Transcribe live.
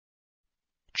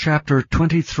Chapter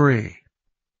 23.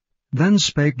 Then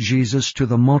spake Jesus to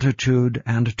the multitude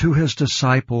and to his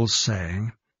disciples,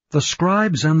 saying, The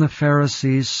scribes and the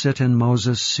Pharisees sit in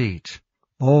Moses' seat.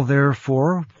 All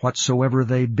therefore, whatsoever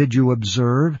they bid you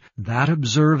observe, that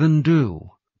observe and do.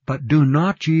 But do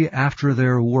not ye after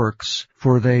their works,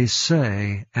 for they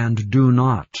say and do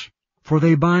not. For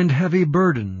they bind heavy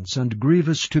burdens, and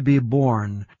grievous to be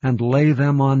borne, and lay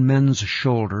them on men's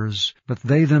shoulders, but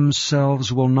they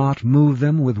themselves will not move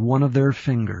them with one of their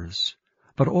fingers.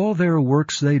 But all their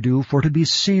works they do for to be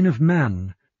seen of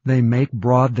men. They make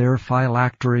broad their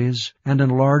phylacteries, and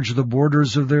enlarge the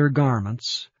borders of their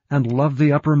garments, and love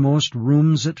the uppermost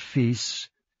rooms at feasts,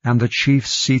 and the chief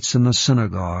seats in the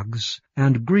synagogues,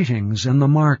 and greetings in the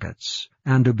markets,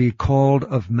 and to be called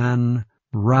of men,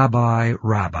 Rabbi,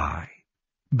 Rabbi.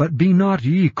 But be not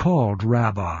ye called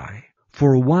Rabbi,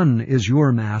 for one is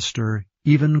your Master,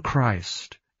 even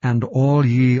Christ, and all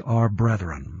ye are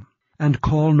brethren. And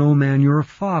call no man your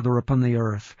Father upon the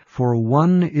earth, for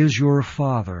one is your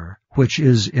Father, which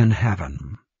is in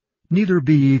heaven. Neither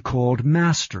be ye called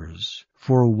masters,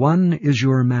 for one is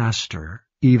your Master,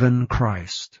 even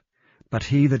Christ. But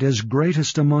he that is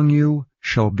greatest among you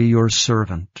shall be your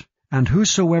servant. And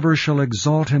whosoever shall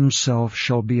exalt himself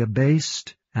shall be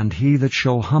abased, and he that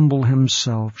shall humble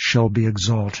himself shall be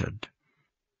exalted.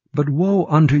 But woe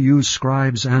unto you,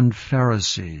 scribes and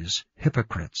Pharisees,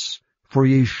 hypocrites! For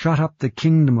ye shut up the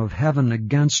kingdom of heaven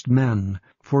against men,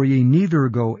 for ye neither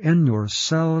go in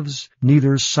yourselves,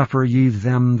 neither suffer ye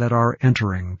them that are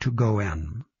entering to go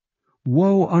in.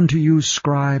 Woe unto you,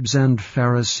 scribes and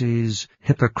Pharisees,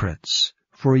 hypocrites!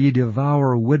 For ye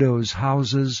devour widows'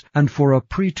 houses, and for a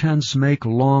pretense make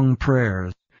long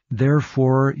prayers.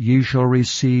 Therefore ye shall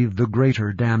receive the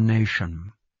greater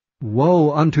damnation.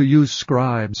 Woe unto you,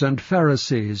 scribes and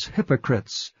Pharisees,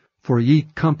 hypocrites! For ye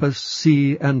compass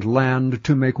sea and land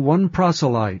to make one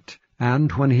proselyte,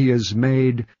 and when he is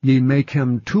made, ye make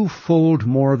him twofold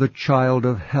more the child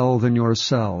of hell than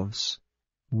yourselves.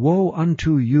 Woe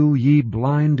unto you, ye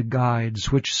blind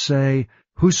guides, which say,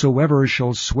 Whosoever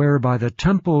shall swear by the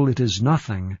temple, it is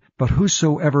nothing, but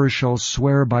whosoever shall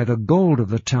swear by the gold of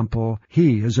the temple,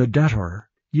 he is a debtor.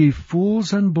 Ye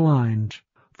fools and blind!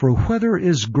 For whether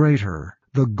is greater,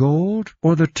 the gold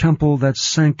or the temple that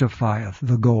sanctifieth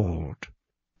the gold?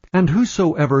 And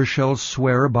whosoever shall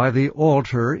swear by the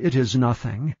altar, it is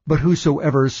nothing, but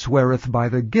whosoever sweareth by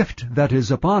the gift that is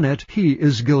upon it, he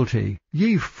is guilty.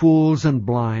 Ye fools and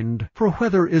blind! For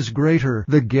whether is greater,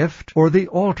 the gift or the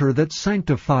altar that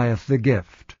sanctifieth the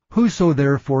gift? Whoso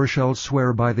therefore shall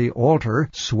swear by the altar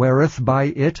sweareth by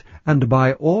it, and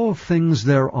by all things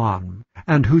thereon.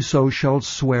 And whoso shall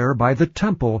swear by the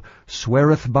temple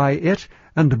sweareth by it,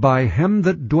 and by him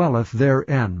that dwelleth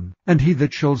therein. And he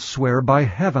that shall swear by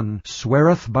heaven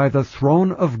sweareth by the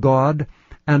throne of God,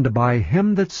 and by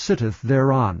him that sitteth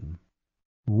thereon.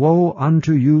 Woe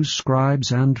unto you,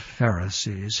 scribes and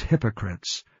Pharisees,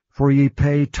 hypocrites! For ye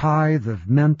pay tithe of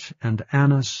mint and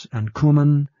anise and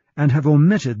cumin, and have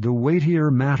omitted the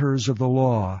weightier matters of the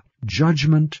law,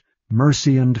 judgment,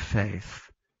 mercy, and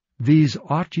faith. These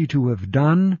ought ye to have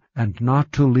done, and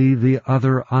not to leave the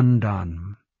other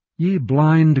undone. Ye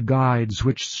blind guides,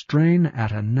 which strain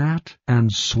at a gnat,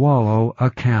 and swallow a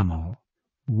camel.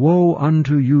 Woe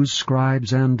unto you,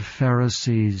 scribes and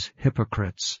Pharisees,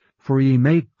 hypocrites! For ye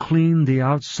make clean the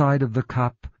outside of the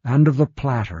cup and of the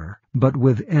platter, but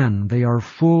within they are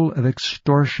full of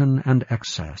extortion and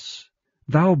excess.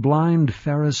 Thou blind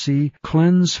Pharisee,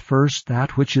 cleanse first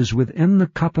that which is within the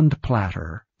cup and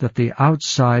platter, that the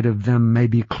outside of them may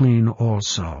be clean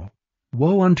also.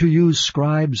 Woe unto you,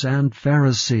 scribes and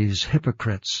Pharisees,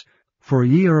 hypocrites! For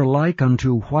ye are like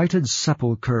unto whited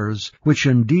sepulchres, which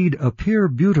indeed appear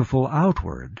beautiful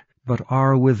outward, but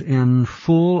are within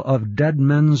full of dead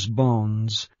men's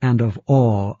bones, and of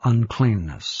all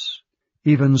uncleanness.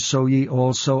 Even so ye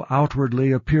also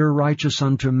outwardly appear righteous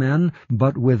unto men,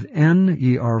 but within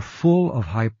ye are full of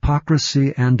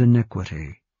hypocrisy and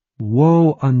iniquity.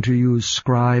 Woe unto you,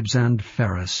 scribes and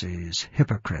Pharisees,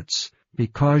 hypocrites!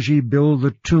 Because ye build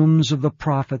the tombs of the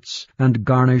prophets, and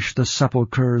garnish the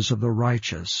sepulchres of the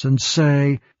righteous, and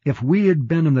say, If we had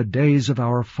been in the days of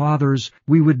our fathers,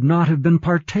 we would not have been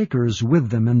partakers with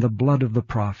them in the blood of the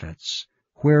prophets.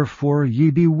 Wherefore ye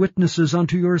be witnesses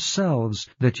unto yourselves,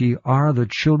 that ye are the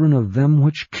children of them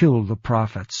which killed the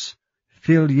prophets.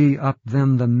 Fill ye up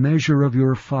then the measure of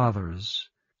your fathers.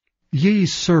 Ye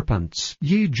serpents,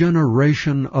 ye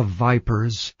generation of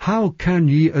vipers, how can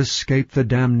ye escape the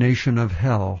damnation of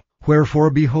hell? Wherefore,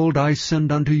 behold, I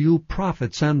send unto you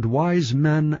prophets and wise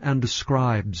men and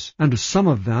scribes, and some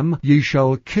of them ye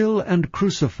shall kill and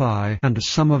crucify, and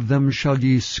some of them shall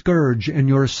ye scourge in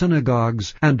your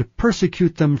synagogues, and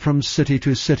persecute them from city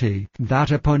to city, that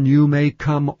upon you may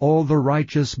come all the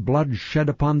righteous blood shed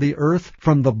upon the earth,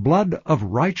 from the blood of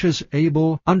righteous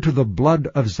Abel unto the blood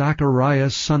of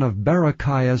Zacharias son of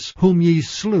Barachias, whom ye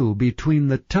slew between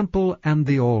the temple and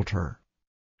the altar.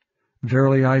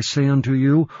 Verily I say unto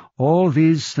you, all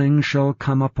these things shall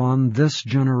come upon this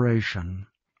generation.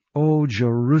 O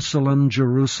Jerusalem,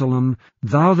 Jerusalem,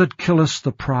 thou that killest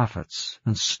the prophets,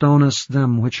 and stonest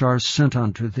them which are sent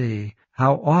unto thee,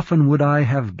 how often would I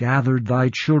have gathered thy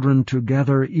children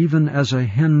together, even as a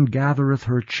hen gathereth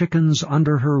her chickens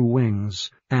under her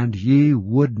wings, and ye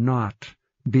would not.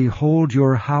 Behold,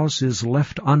 your house is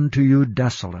left unto you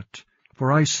desolate.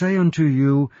 For I say unto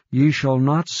you, ye shall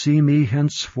not see me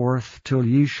henceforth, till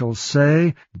ye shall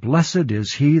say, Blessed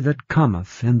is he that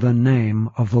cometh in the name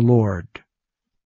of the Lord.